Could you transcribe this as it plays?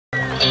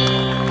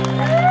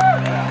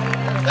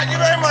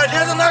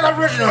song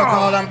original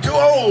called I'm Too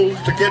Old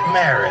to Get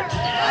Married.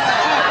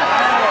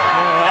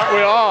 Aren't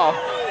we all?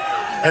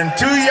 And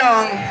Too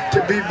Young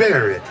to Be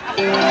Buried.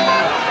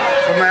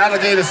 From my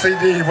Alligator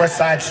CD, West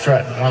Side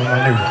Strut, one of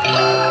my new ones.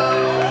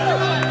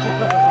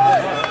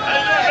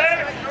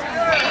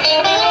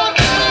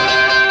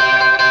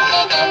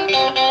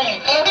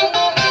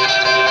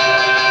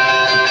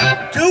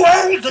 Too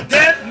old to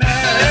get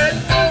married,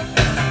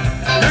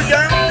 too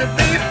young to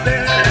be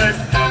buried.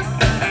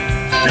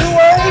 Too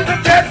old to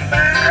get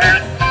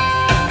married,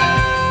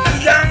 too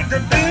young to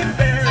be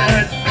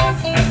buried.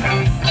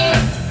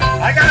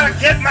 I gotta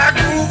get my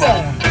groove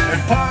on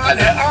and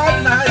party all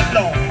night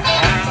long.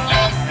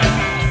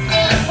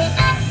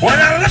 When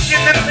I look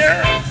in the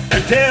mirror,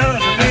 it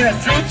tells me the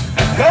truth.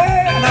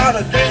 Gone are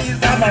the days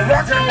I'm a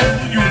rock and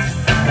roll youth.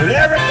 But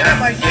every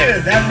time I hear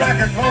that rock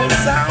and roll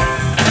sound,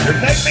 it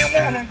makes me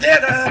wanna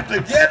get up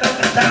and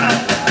down.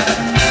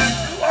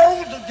 Too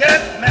old to get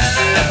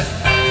married,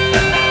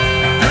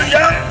 too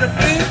young to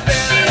be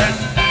buried.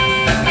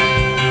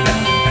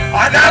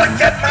 I gotta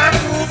get my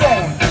groove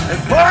on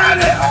and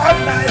party all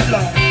night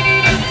long.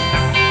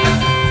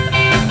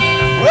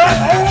 Well,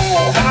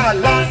 oh, how I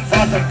long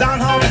for some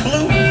down-home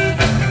blues.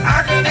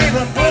 I can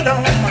even put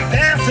on my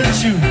dancing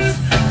shoes.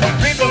 Some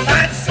people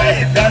might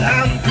say that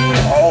I'm too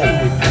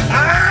old.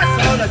 I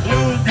saw the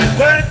blues be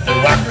burnt to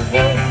rock and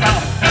roll now.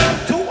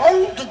 Too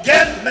old to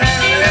get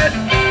married,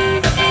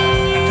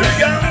 too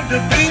young to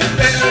be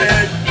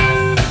buried.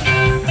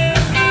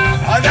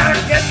 I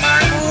gotta get my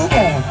groove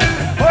on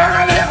and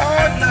party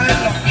all night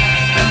long.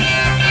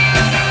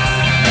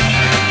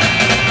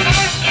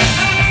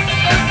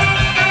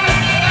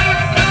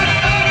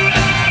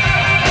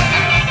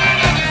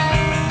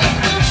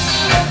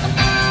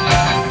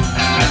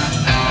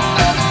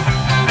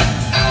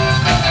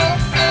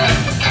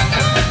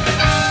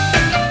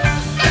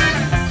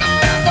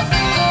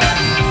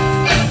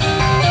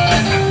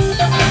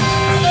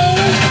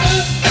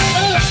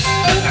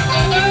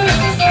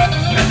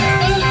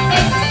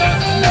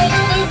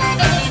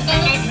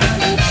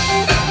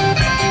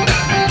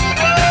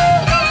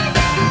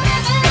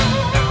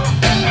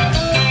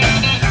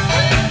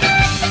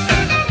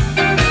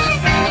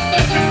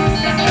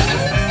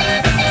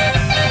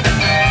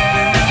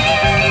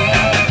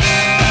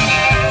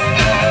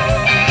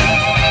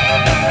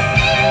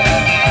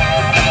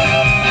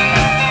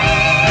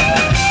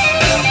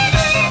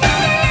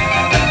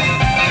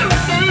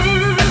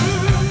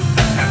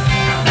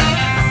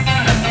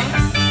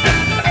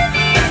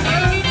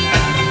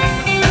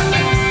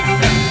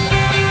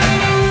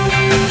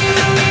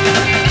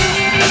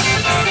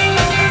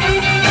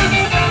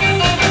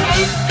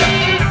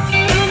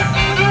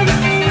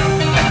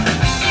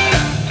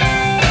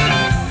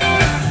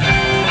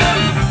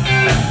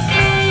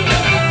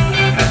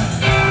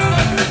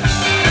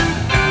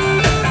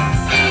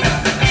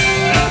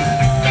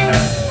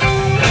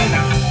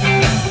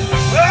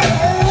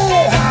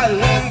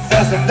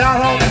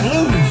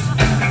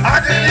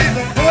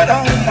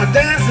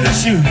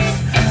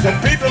 Some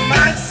people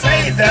might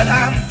say that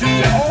I'm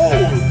too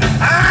old.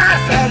 I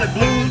saw the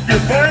blues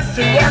get burnt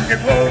to rock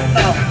and roll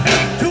now.